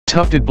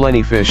Tufted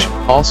blenny fish,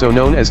 also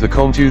known as the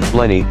comb-toothed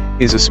blenny,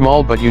 is a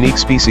small but unique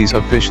species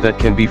of fish that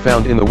can be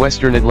found in the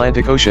western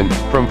Atlantic Ocean,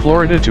 from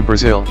Florida to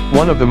Brazil.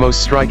 One of the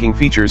most striking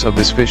features of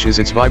this fish is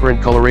its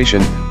vibrant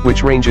coloration,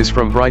 which ranges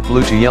from bright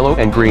blue to yellow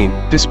and green.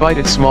 Despite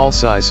its small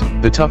size,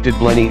 the tufted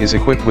blenny is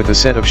equipped with a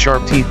set of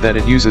sharp teeth that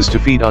it uses to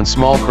feed on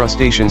small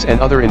crustaceans and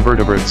other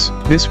invertebrates.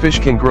 This fish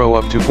can grow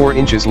up to 4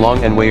 inches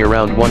long and weigh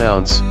around 1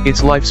 ounce.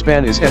 Its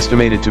lifespan is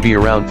estimated to be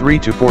around 3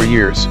 to 4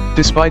 years.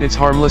 Despite its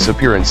harmless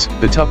appearance,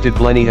 the tufted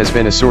blenny has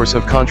been a source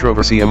of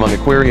controversy among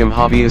aquarium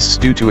hobbyists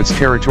due to its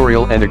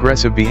territorial and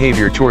aggressive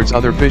behavior towards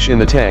other fish in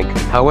the tank.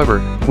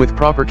 However, with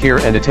proper care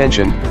and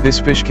attention, this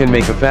fish can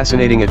make a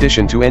fascinating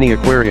addition to any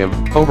aquarium.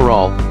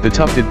 Overall, the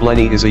tufted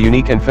blenny is a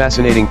unique and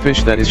fascinating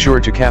fish that is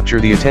sure to capture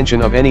the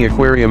attention of any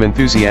aquarium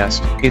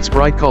enthusiast. Its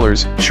bright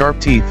colors,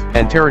 sharp teeth,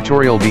 and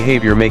territorial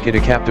behavior make it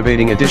a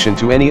captivating addition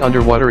to any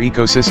underwater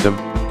ecosystem.